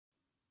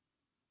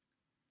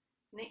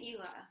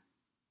Ne'ilah,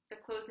 the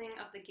closing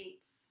of the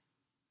gates.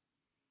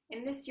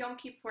 In this Yom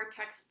Kippur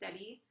text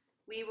study,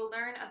 we will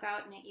learn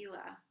about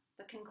Ne'ilah,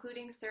 the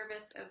concluding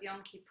service of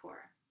Yom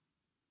Kippur.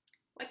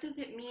 What does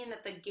it mean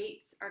that the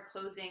gates are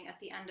closing at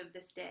the end of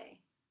this day?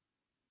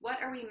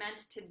 What are we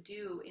meant to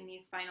do in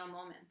these final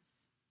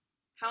moments?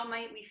 How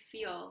might we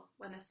feel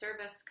when the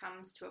service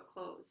comes to a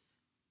close?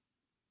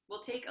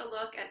 We'll take a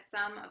look at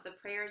some of the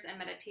prayers and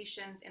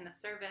meditations in the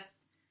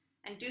service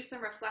and do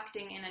some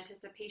reflecting in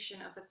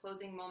anticipation of the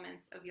closing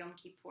moments of Yom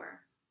Kippur.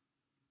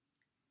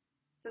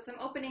 So some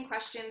opening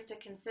questions to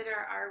consider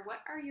are, what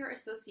are your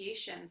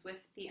associations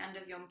with the end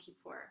of Yom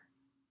Kippur?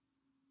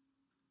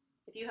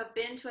 If you have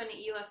been to a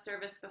Ne'ilah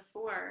service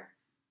before,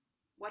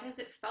 what has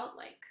it felt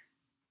like?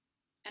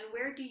 And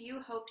where do you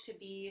hope to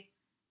be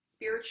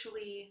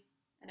spiritually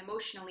and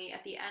emotionally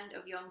at the end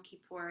of Yom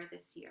Kippur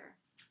this year?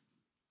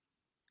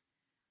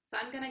 So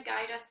I'm going to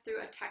guide us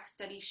through a text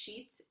study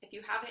sheet. If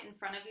you have it in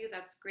front of you,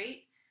 that's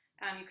great.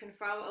 You can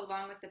follow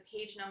along with the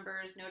page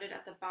numbers noted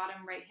at the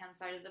bottom right-hand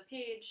side of the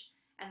page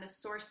and the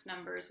source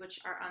numbers, which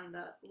are on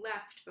the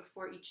left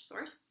before each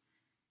source.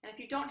 And if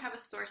you don't have a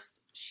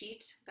source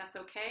sheet, that's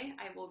okay.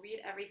 I will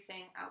read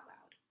everything out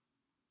loud.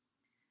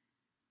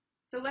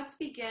 So let's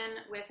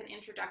begin with an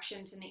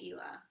introduction to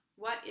Ne'ilah.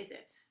 What is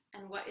it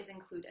and what is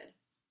included?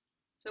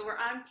 So we're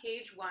on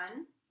page 1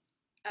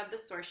 of the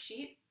source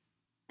sheet,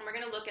 and we're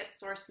going to look at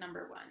source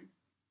number 1.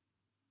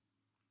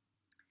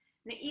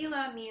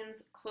 Ne'ilah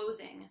means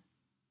closing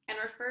and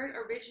referred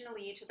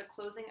originally to the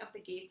closing of the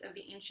gates of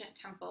the ancient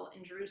temple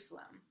in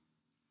Jerusalem.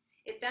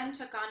 It then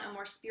took on a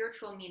more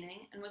spiritual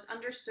meaning and was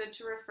understood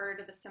to refer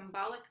to the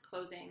symbolic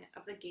closing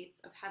of the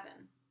gates of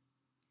heaven.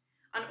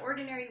 On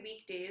ordinary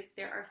weekdays,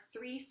 there are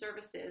 3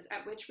 services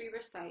at which we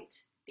recite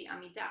the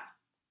Amidah: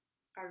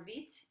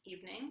 Arvit,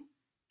 evening;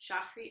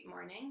 Shachrit,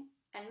 morning;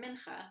 and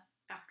Mincha,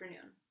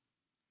 afternoon.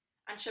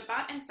 On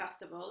Shabbat and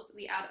festivals,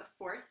 we add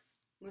a 4th,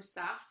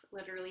 Musaf,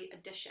 literally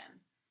addition.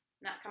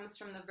 And that comes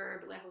from the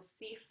verb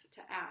lehosif,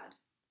 to add.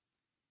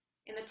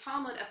 In the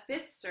Talmud, a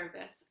 5th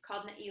service,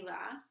 called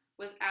Ne'ilah,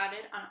 was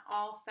added on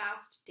all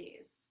fast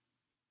days.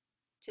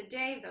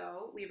 Today,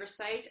 though, we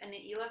recite a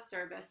Ne'ilah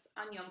service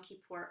on Yom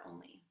Kippur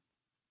only.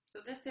 So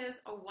this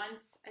is a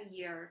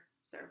once-a-year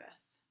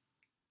service.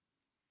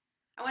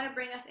 I want to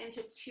bring us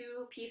into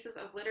 2 pieces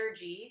of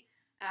liturgy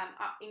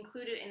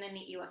included in the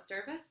Ne'ilah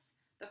service.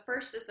 The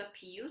first is a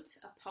piyut,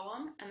 a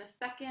poem, and the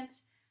second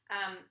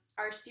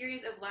are a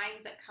series of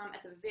lines that come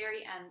at the very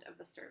end of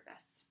the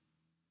service.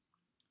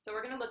 So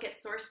we're going to look at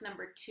source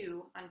number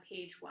 2 on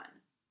page 1.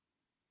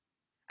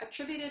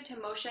 Attributed to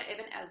Moshe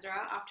ibn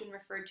Ezra, often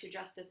referred to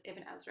just as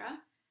Ibn Ezra,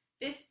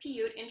 this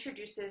piyut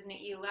introduces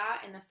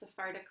Ne'ilah in the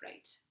Sephardic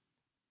rite.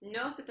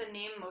 Note that the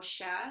name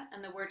Moshe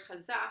and the word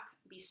chazak,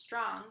 be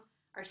strong,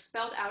 are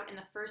spelled out in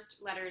the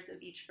first letters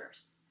of each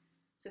verse.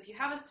 So if you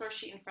have a source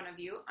sheet in front of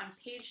you, on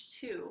page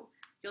 2,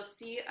 you'll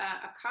see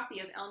a copy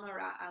of El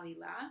Norah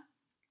Alillah.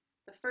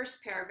 The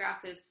first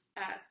paragraph is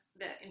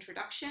the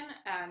introduction,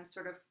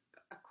 sort of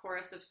a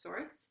chorus of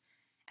sorts.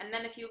 And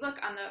then if you look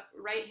on the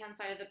right-hand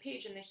side of the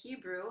page in the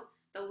Hebrew,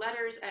 the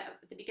letters at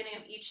the beginning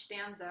of each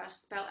stanza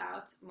spell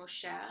out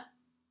Moshe,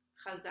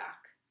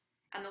 Chazak.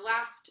 And the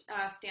last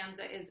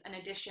stanza is an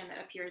addition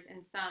that appears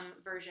in some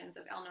versions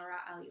of El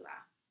Norah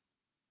Alillah.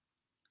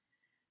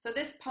 So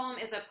this poem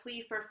is a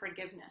plea for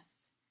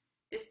forgiveness.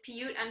 This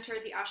piyut entered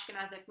the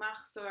Ashkenazic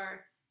Machzor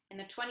in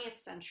the 20th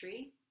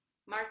century,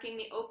 marking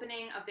the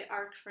opening of the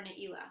ark for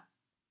Ne'ilah.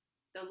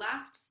 The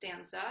last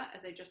stanza,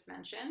 as I just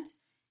mentioned,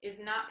 is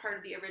not part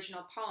of the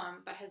original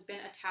poem, but has been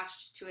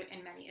attached to it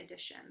in many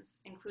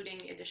editions, including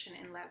the edition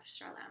in Lev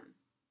Shalem.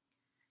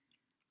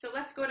 So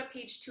let's go to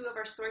page 2 of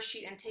our source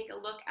sheet and take a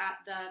look at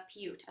the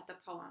piyut, at the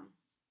poem.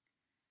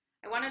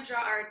 I want to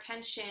draw our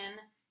attention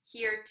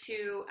here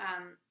to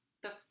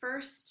the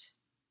first,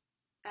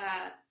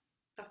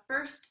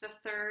 the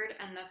third,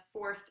 and the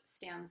 4th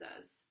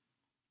stanzas.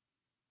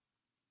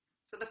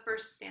 So the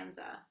first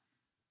stanza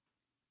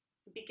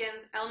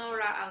begins, El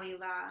Norah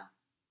Alillah,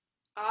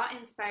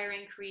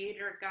 awe-inspiring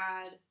Creator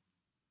God.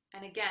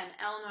 And again,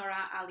 El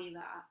Norah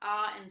Alillah,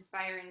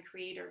 awe-inspiring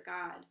Creator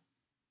God.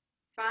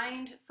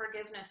 Find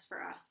forgiveness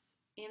for us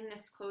in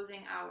this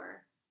closing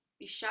hour.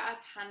 Bisha'at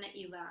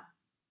HaNe'ilah.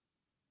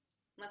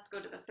 Let's go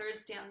to the 3rd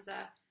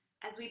stanza.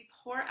 As we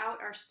pour out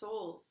our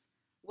souls,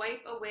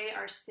 wipe away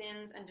our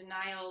sins and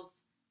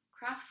denials,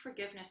 craft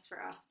forgiveness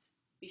for us.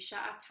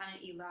 Bisha'at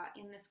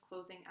HaNe'ilah, in this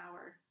closing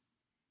hour.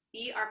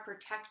 Be our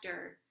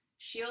protector,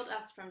 shield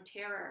us from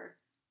terror,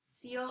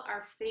 seal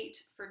our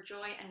fate for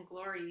joy and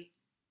glory.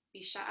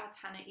 Bisha'at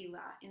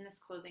HaNe'ilah, in this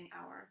closing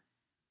hour.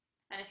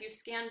 And if you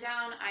scan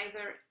down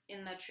either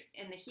in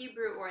the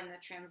Hebrew or in the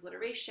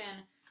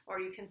transliteration, or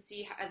you can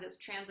see as it's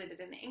translated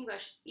in the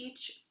English,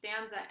 each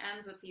stanza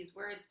ends with these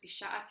words,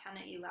 Bisha'at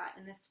HaNe'ilah,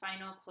 in this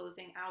final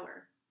closing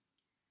hour.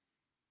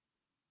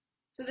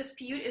 So this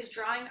piyut is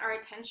drawing our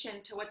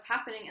attention to what's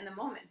happening in the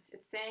moment.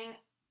 It's saying,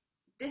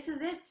 this is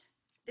it.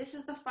 This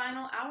is the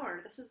final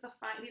hour.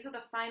 These are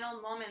the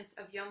final moments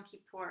of Yom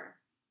Kippur.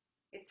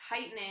 It's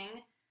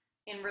heightening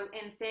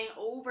in saying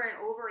over and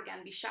over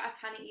again, Bisha'at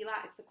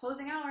ha'ne'ilah, it's the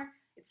closing hour,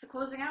 it's the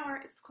closing hour,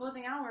 it's the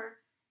closing hour.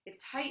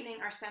 It's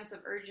heightening our sense of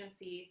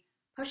urgency,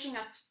 pushing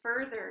us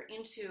further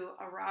into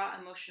a raw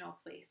emotional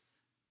place.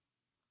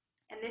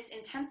 And this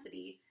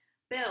intensity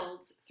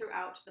builds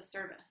throughout the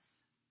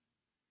service.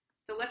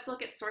 So let's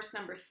look at source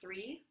number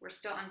 3. We're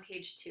still on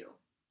page 2.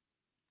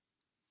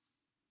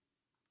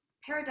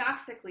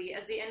 Paradoxically,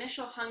 as the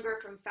initial hunger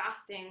from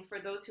fasting for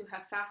those who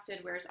have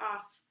fasted wears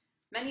off,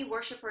 many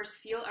worshipers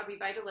feel a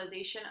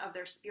revitalization of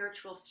their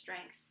spiritual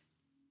strength.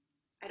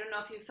 I don't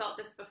know if you felt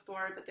this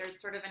before, but there's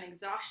sort of an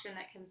exhaustion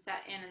that can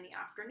set in the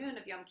afternoon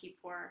of Yom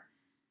Kippur.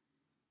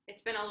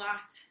 It's been a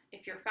lot.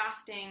 If you're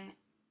fasting,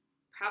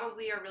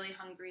 probably are really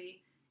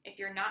hungry. If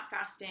you're not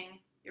fasting,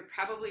 you're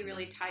probably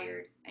really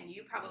tired, and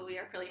you probably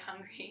are really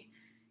hungry.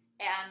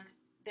 And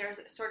there's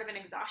sort of an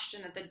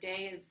exhaustion that the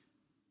day is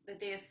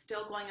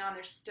still going on.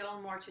 There's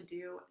still more to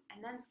do.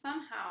 And then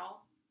somehow,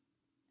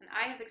 and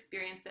I have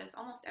experienced this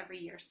almost every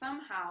year,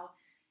 somehow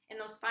in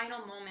those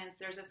final moments,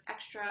 there's this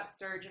extra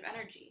surge of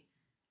energy.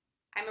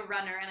 I'm a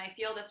runner, and I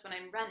feel this when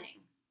I'm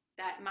running.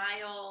 That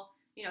mile,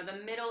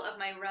 the middle of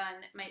my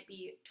run might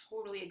be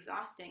totally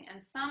exhausting.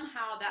 And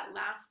somehow that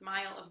last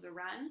mile of the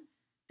run,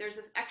 there's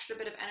this extra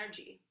bit of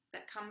energy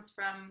that comes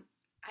from,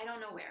 I don't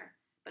know where.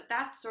 But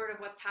that's sort of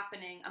what's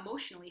happening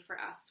emotionally for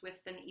us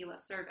with the Ne'ilah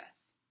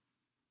service.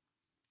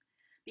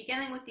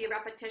 Beginning with the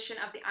repetition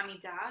of the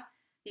Amidah,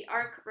 the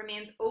ark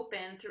remains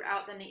open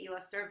throughout the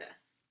Ne'ilah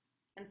service.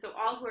 And so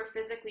all who are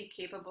physically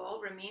capable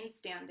remain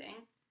standing,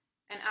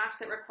 an act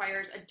that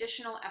requires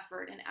additional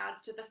effort and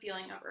adds to the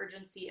feeling of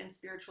urgency and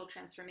spiritual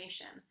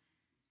transformation.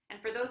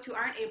 And for those who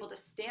aren't able to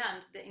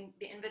stand,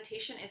 the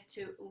invitation is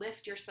to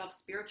lift yourself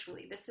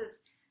spiritually. This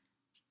is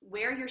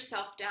wear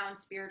yourself down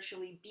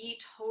spiritually. Be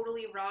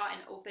totally raw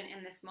and open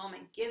in this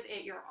moment. Give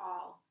it your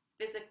all,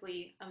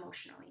 physically,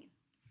 emotionally.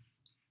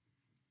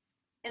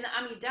 In the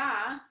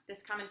Amidah,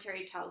 this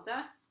commentary tells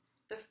us,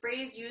 the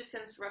phrase used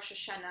since Rosh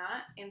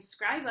Hashanah,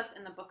 inscribe us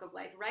in the book of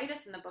life, write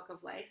us in the book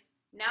of life,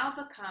 now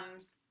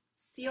becomes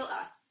seal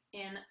us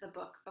in the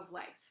book of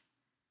life.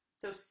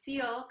 So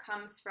seal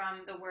comes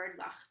from the word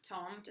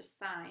lachtom, to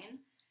sign,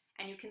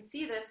 and you can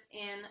see this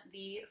in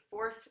the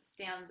 4th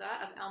stanza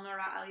of El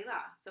Nora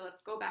Alila. So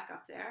let's go back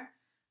up there.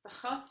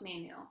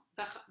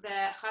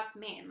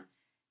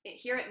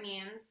 Here it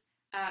means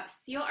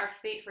seal our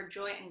fate for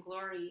joy and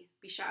glory,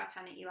 Bisha'at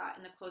ha'ne'ilah,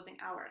 in the closing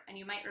hour. And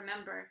you might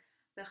remember,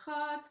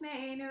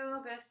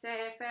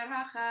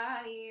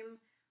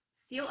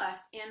 seal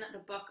us in the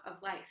book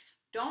of life.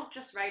 Don't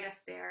just write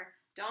us there.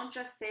 Don't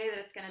just say that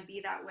it's going to be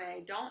that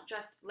way. Don't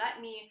just let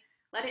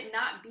it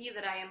not be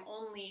that I am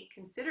only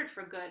considered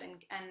for good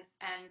and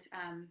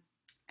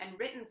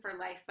written for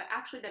life, but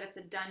actually that it's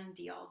a done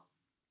deal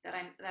that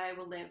I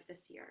will live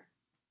this year.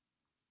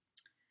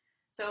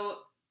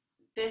 So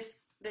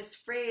this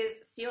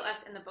phrase, seal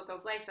us in the book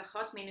of life, the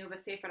Chotmenu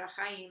b'Sefer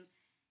HaChaim,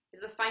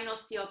 is the final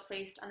seal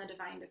placed on the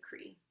divine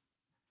decree.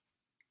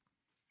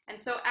 And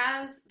so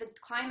as the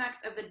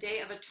climax of the Day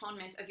of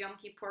Atonement of Yom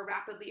Kippur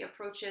rapidly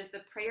approaches,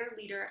 the prayer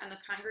leader and the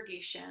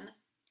congregation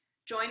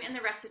join in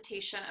the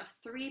recitation of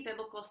 3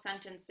 biblical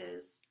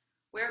sentences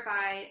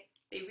whereby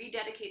they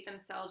rededicate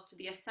themselves to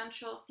the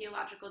essential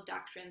theological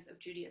doctrines of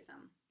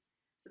Judaism.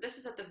 So this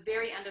is at the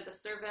very end of the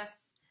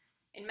service.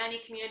 In many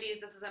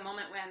communities, this is a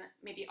moment when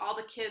maybe all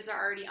the kids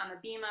are already on the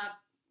bima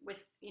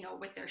with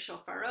their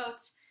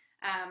shofarot.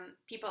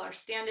 People are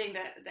standing.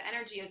 The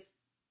energy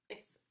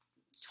it's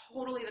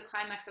totally the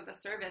climax of the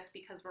service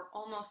because we're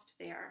almost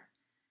there.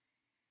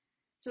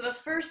 So the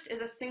first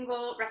is a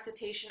single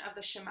recitation of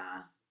the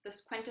Shema,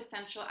 this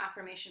quintessential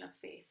affirmation of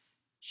faith.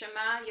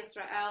 Shema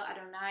Yisrael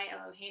Adonai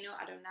Eloheinu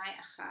Adonai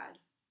Echad.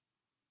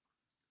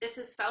 This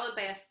is followed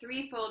by a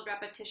 3-fold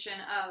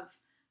repetition of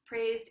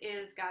praised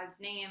is God's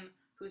name,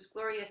 whose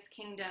glorious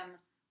kingdom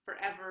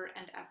forever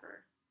and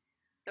ever.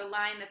 The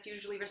line that's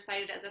usually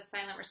recited as a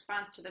silent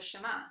response to the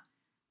Shema.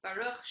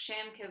 Baruch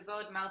Shem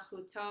Kevod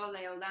Malchuto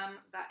Leolam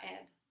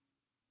Va'ed.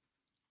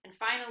 And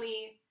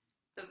finally,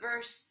 the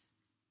verse,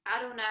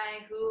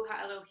 Adonai Hu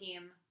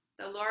HaElohim,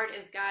 the Lord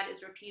is God,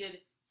 is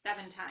repeated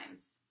 7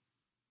 times.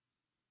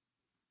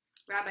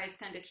 Rabbis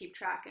tend to keep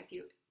track, if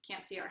you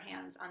can't see our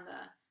hands on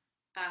the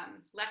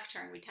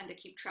lectern, we tend to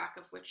keep track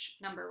of which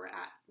number we're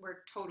at.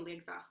 We're totally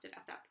exhausted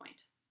at that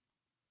point.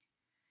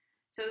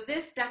 So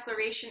this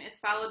declaration is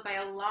followed by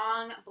a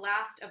long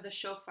blast of the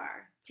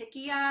shofar,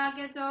 Tikiya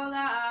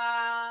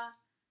Gedola,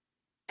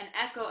 an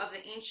echo of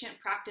the ancient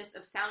practice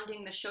of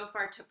sounding the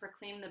shofar to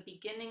proclaim the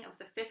beginning of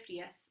the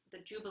 50th, the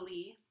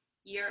Jubilee,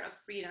 year of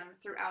freedom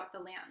throughout the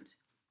land.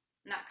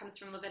 And that comes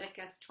from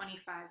Leviticus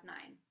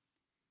 25:9.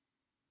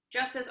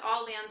 Just as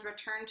all lands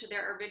returned to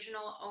their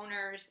original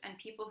owners and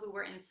people who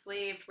were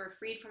enslaved were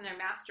freed from their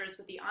masters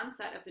with the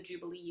onset of the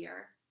Jubilee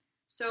year,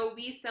 so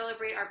we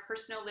celebrate our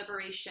personal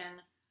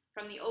liberation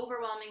from the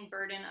overwhelming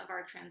burden of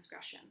our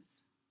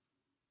transgressions.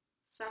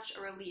 Such a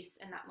release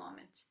in that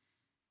moment.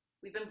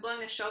 We've been blowing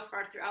the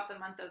shofar throughout the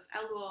month of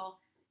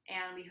Elul,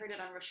 and we heard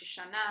it on Rosh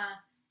Hashanah,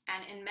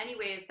 and in many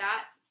ways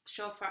that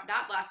shofar,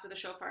 that blast of the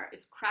shofar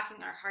is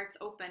cracking our hearts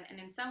open, and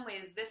in some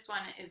ways this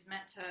one is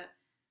meant to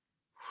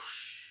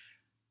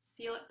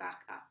seal it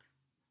back up.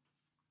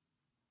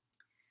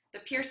 The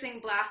piercing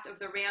blast of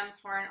the ram's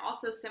horn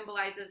also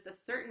symbolizes the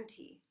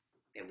certainty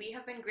that we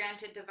have been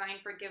granted divine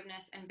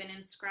forgiveness and been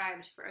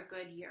inscribed for a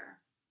good year.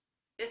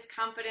 This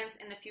confidence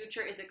in the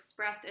future is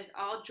expressed as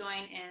all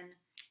join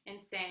in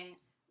saying,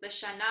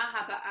 L'shana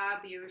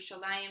haba'a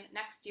b'Yerushalayim,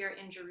 next year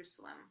in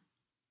Jerusalem.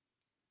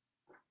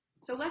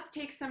 So let's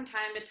take some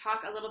time to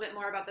talk a little bit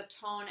more about the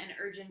tone and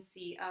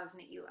urgency of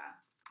Ne'ilah.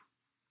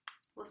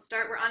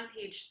 We're on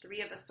page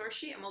 3 of the source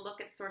sheet, and we'll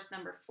look at source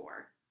number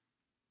 4.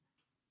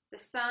 The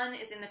sun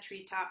is in the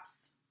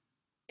treetops.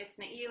 It's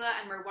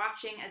Ne'ilah, and we're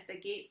watching as the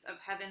gates of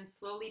heaven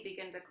slowly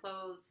begin to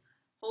close,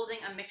 holding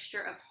a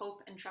mixture of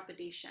hope and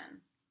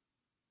trepidation.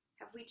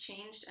 Have we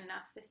changed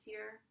enough this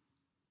year,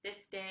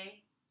 this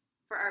day,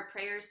 for our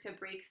prayers to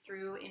break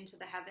through into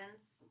the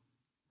heavens?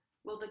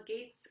 Will the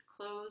gates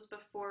close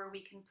before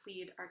we can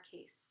plead our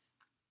case?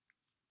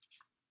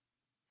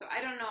 So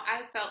I don't know,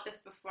 I've felt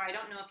this before, I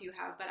don't know if you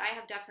have, but I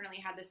have definitely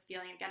had this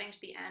feeling of getting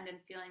to the end and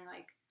feeling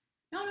like,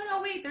 no,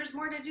 wait, there's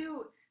more to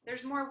do.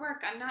 There's more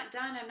work. I'm not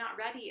done. I'm not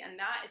ready. And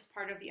that is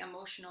part of the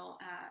emotional,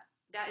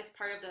 that is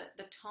part of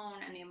the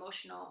tone and the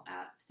emotional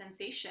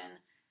sensation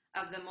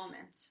of the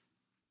moment.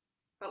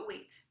 But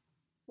wait,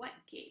 what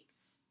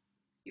gates?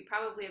 You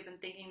probably have been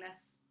thinking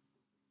this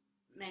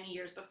many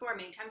years before,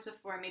 many times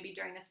before, maybe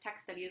during this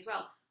text study as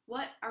well.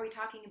 What are we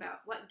talking about?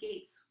 What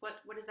gates? What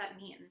does that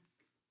mean?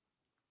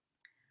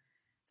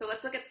 So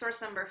let's look at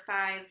source number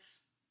 5.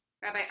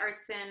 Rabbi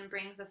Artson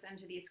brings us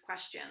into these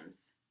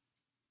questions.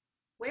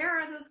 Where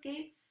are those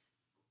gates?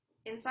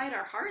 Inside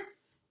our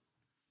hearts?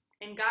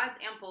 In God's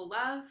ample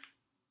love?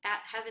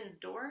 At heaven's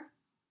door?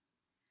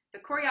 The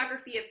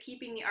choreography of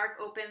keeping the ark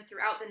open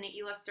throughout the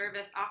Ne'ilah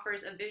service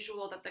offers a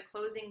visual that the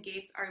closing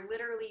gates are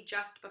literally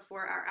just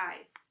before our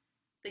eyes,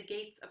 the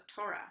gates of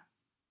Torah.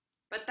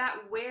 But that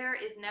where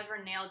is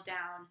never nailed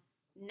down,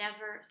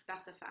 never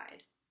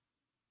specified.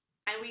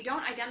 And we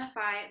don't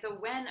identify the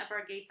when of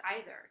our gates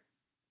either.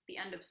 The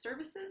end of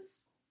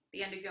services?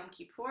 The end of Yom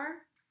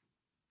Kippur?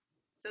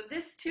 So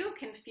this too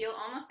can feel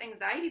almost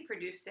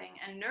anxiety-producing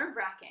and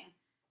nerve-wracking.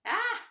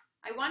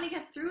 I want to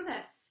get through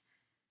this.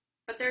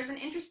 But there's an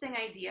interesting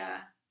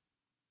idea.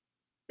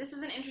 This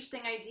is an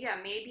interesting idea,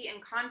 maybe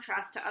in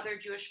contrast to other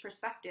Jewish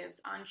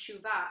perspectives on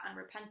Shuvah, on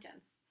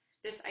repentance,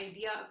 this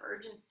idea of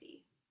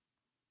urgency.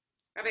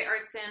 Rabbi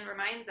Artson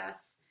reminds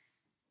us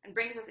and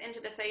brings us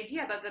into this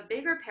idea that the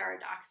bigger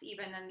paradox,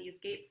 even than these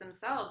gates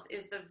themselves,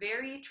 is the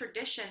very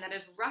tradition that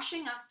is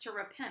rushing us to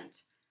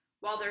repent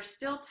while there's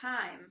still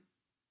time.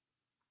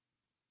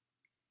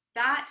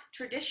 That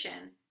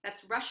tradition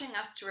that's rushing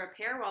us to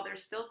repair while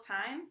there's still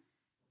time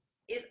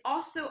is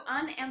also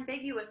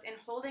unambiguous in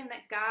holding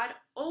that God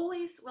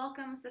always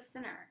welcomes the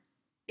sinner,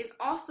 is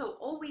also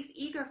always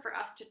eager for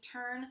us to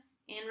turn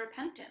in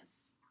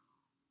repentance.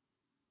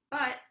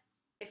 But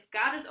if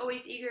God is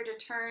always eager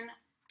to turn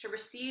to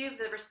receive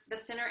the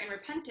sinner in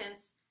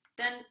repentance,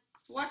 then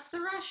what's the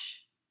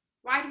rush?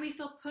 Why do we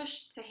feel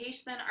pushed to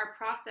hasten our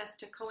process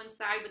to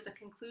coincide with the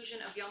conclusion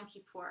of Yom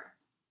Kippur?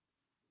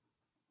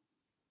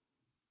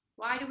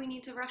 Why do we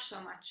need to rush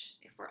so much?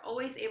 If we're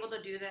always able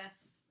to do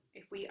this,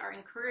 if we are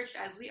encouraged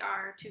as we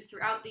are to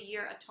throughout the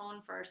year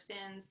atone for our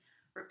sins,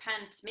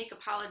 repent, make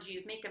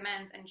apologies, make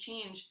amends, and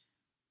change,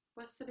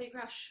 what's the big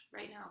rush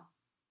right now?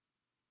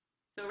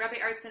 So Rabbi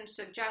Artson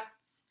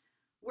suggests,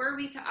 were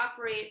we to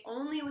operate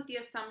only with the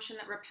assumption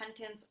that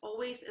repentance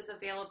always is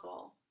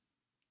available,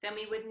 then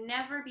we would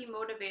never be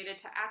motivated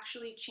to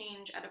actually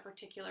change at a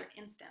particular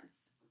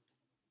instance.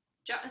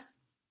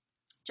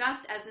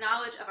 Just as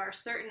knowledge of our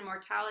certain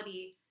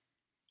mortality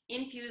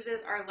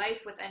infuses our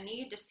life with a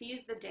need to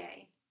seize the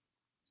day,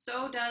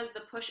 so does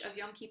the push of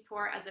Yom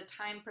Kippur as a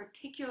time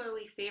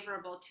particularly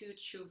favorable to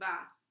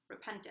tshuva,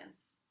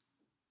 repentance,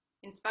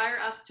 inspire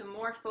us to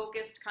more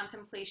focused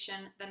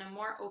contemplation than a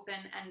more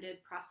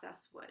open-ended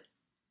process would.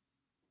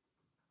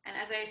 And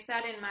as I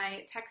said in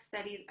my text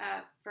study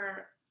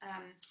for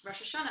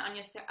Rosh Hashanah on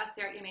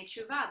Aseret Yemei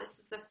Tshuva, this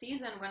is a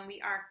season when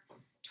we are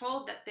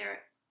told that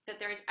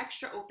there is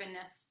extra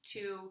openness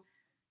to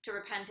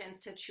repentance,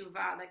 to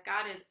tshuva, that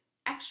God is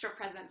extra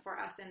present for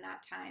us in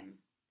that time.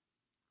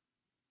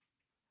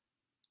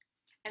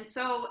 And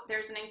so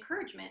there's an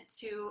encouragement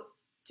to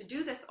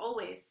do this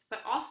always, but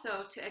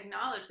also to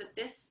acknowledge that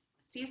this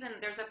season,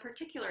 there's a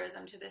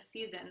particularism to this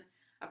season,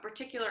 a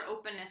particular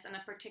openness and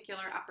a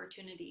particular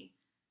opportunity.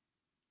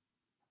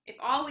 If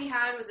all we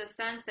had was a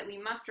sense that we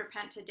must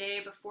repent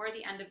today before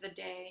the end of the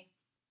day,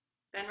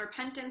 then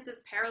repentance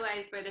is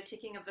paralyzed by the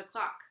ticking of the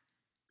clock,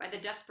 by the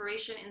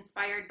desperation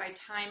inspired by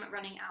time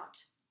running out.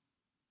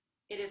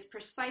 It is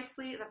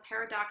precisely the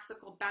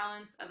paradoxical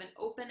balance of an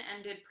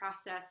open-ended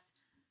process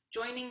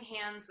joining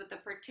hands with a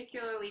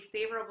particularly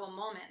favorable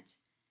moment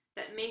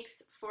that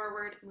makes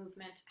forward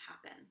movement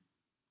happen.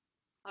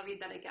 I'll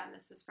read that again.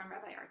 This is from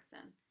Rabbi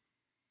Artson.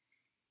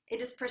 It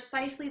is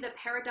precisely the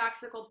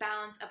paradoxical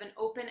balance of an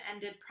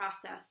open-ended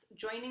process,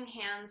 joining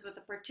hands with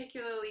a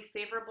particularly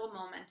favorable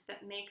moment,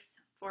 that makes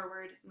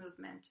forward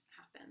movement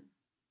happen.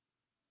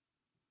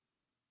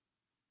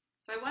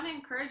 So I want to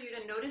encourage you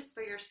to notice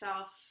for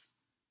yourself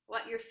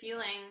what you're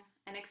feeling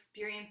and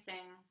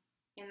experiencing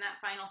in that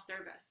final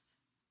service.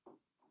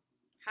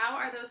 How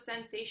are those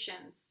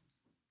sensations?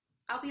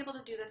 I'll be able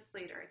to do this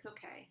later. It's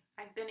okay.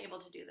 I've been able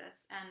to do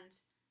this, and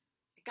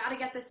I got to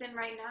get this in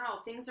right now.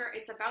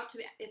 It's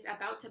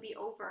about to be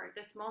over.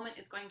 This moment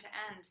is going to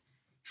end.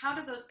 How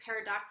do those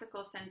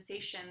paradoxical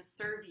sensations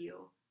serve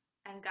you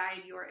and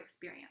guide your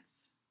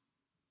experience?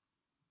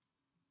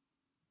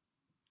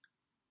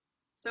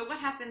 So what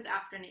happens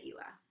after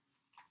Ne'ilah?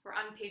 We're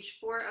on page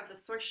 4 of the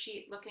source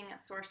sheet, looking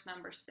at source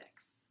number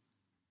 6.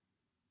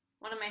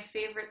 One of my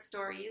favorite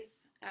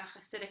stories, a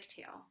Hasidic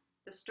tale,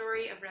 the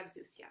story of Reb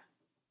Zusia.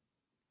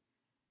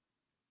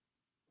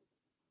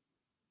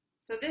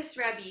 So this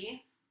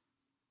Rebbe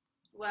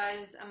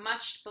was a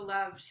much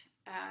beloved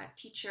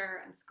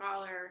teacher and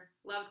scholar,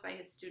 loved by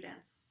his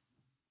students.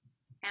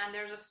 And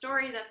there's a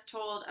story that's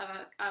told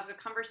of a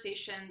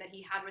conversation that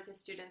he had with his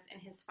students in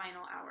his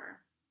final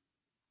hour.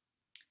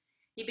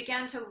 He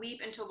began to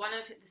weep until one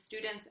of the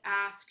students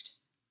asked,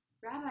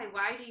 "Rabbi,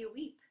 why do you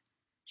weep?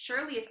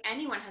 Surely if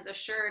anyone has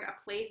assured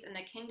a place in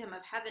the kingdom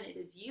of heaven, it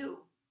is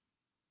you."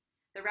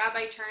 The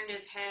rabbi turned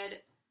his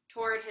head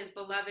toward his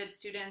beloved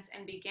students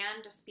and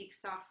began to speak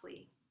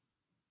softly.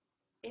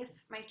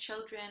 "If, my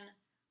children,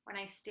 when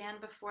I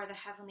stand before the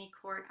heavenly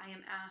court, I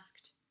am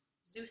asked,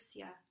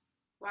 'Zusia,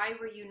 why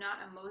were you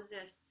not a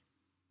Moses?'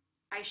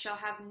 I shall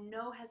have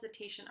no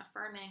hesitation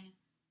affirming,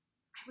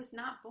 'I was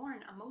not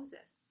born a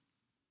Moses.'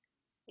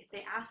 If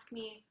they ask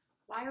me,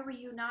 'Why were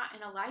you not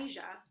an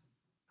Elijah?'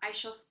 I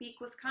shall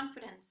speak with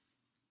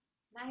confidence,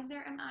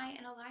 'Neither am I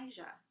an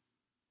Elijah.'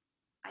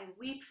 I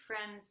weep,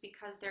 friends,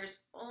 because there's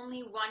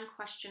only one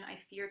question I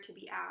fear to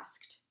be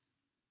asked.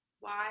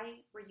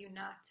 Why were you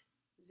not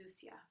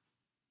Zusia?"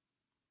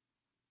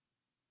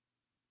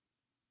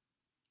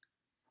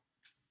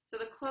 So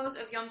the close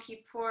of Yom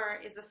Kippur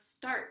is the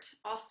start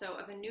also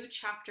of a new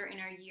chapter in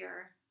our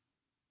year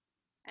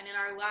and in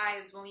our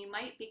lives, when we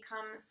might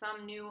become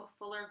some new,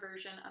 fuller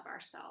version of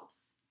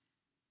ourselves.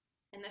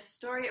 And the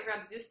story of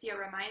Reb Zusia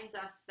reminds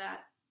us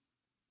that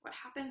what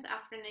happens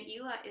after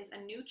Ne'ilah is a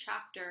new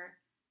chapter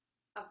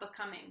of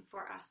becoming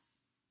for us,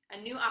 a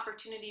new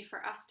opportunity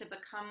for us to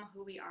become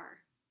who we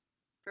are,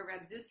 for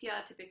Reb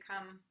Zusia to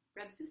become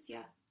Reb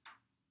Zusia,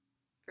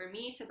 for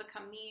me to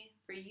become me,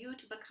 for you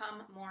to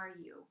become more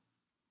you.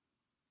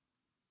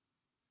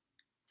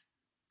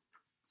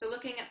 So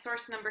looking at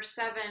source number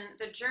 7,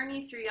 the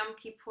journey through Yom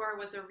Kippur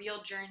was a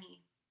real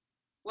journey,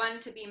 one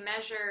to be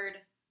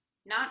measured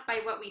not by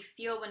what we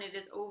feel when it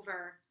is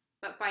over,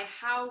 but by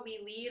how we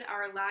lead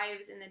our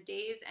lives in the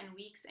days and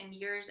weeks and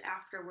years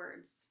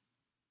afterwards,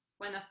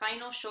 when the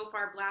final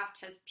shofar blast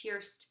has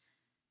pierced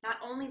not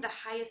only the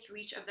highest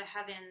reach of the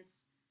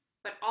heavens,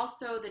 but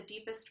also the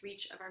deepest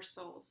reach of our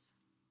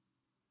souls.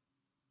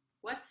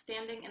 What's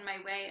standing in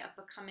my way of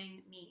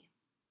becoming me?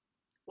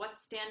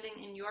 What's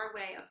standing in your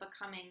way of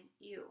becoming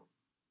you?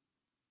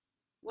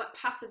 What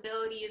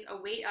possibilities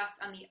await us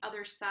on the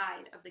other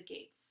side of the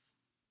gates?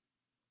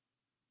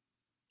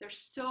 There's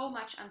so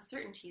much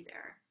uncertainty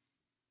there,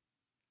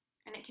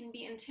 and it can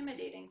be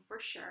intimidating for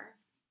sure,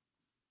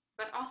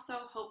 but also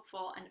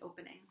hopeful and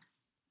opening.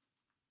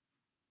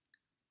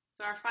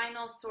 So our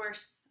final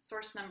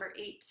source number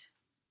 8,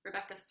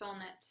 Rebecca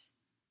Solnit,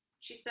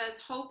 she says,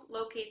 hope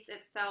locates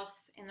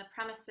itself in the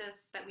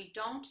premises that we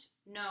don't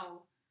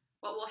know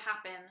what will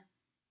happen,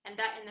 and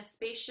that in the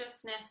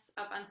spaciousness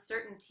of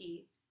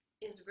uncertainty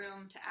is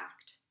room to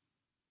act.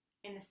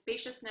 In the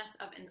spaciousness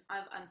of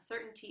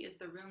uncertainty is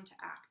the room to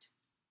act.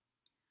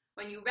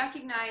 When you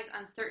recognize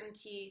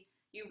uncertainty,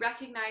 you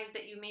recognize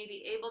that you may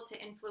be able to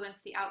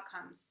influence the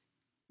outcomes,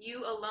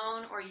 you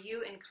alone or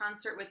you in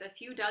concert with a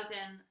few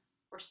dozen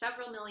or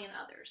several million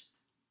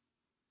others.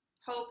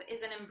 Hope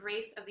is an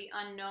embrace of the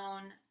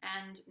unknown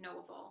and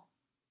knowable.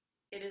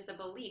 It is the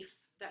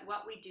belief that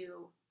what we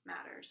do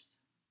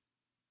matters.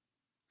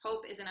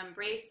 Hope is an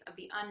embrace of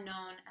the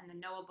unknown and the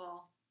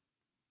knowable.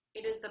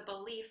 It is the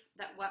belief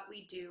that what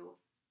we do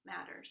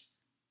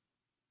matters.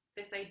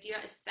 This idea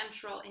is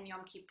central in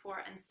Yom Kippur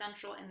and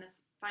central in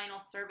this final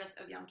service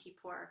of Yom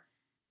Kippur.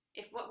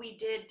 If what we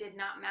did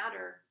not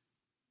matter,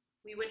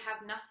 we would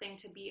have nothing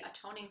to be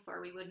atoning for.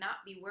 We would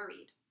not be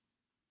worried.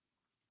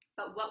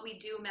 But what we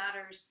do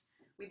matters.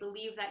 We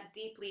believe that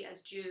deeply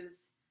as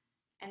Jews.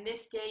 And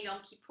this day,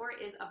 Yom Kippur,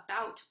 is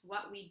about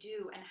what we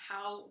do and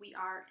how we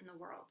are in the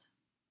world.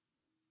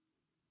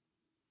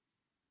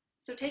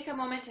 So take a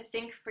moment to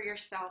think for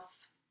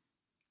yourself,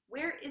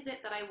 where is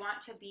it that I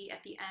want to be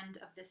at the end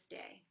of this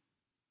day?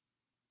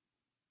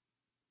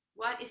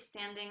 What is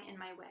standing in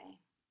my way?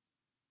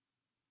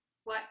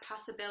 What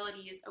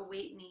possibilities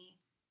await me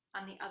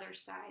on the other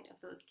side of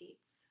those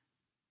gates?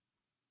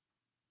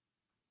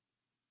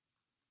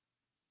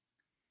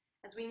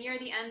 As we near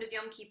the end of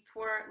Yom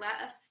Kippur,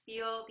 let us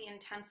feel the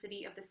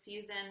intensity of the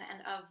season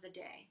and of the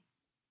day.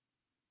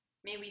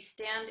 May we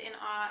stand in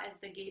awe as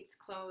the gates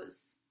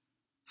close,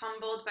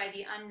 humbled by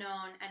the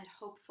unknown and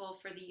hopeful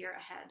for the year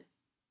ahead.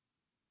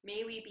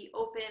 May we be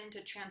open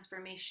to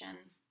transformation.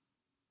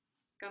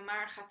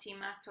 Gamar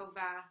Chatima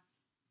Tova,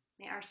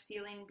 may our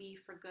sealing be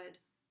for good.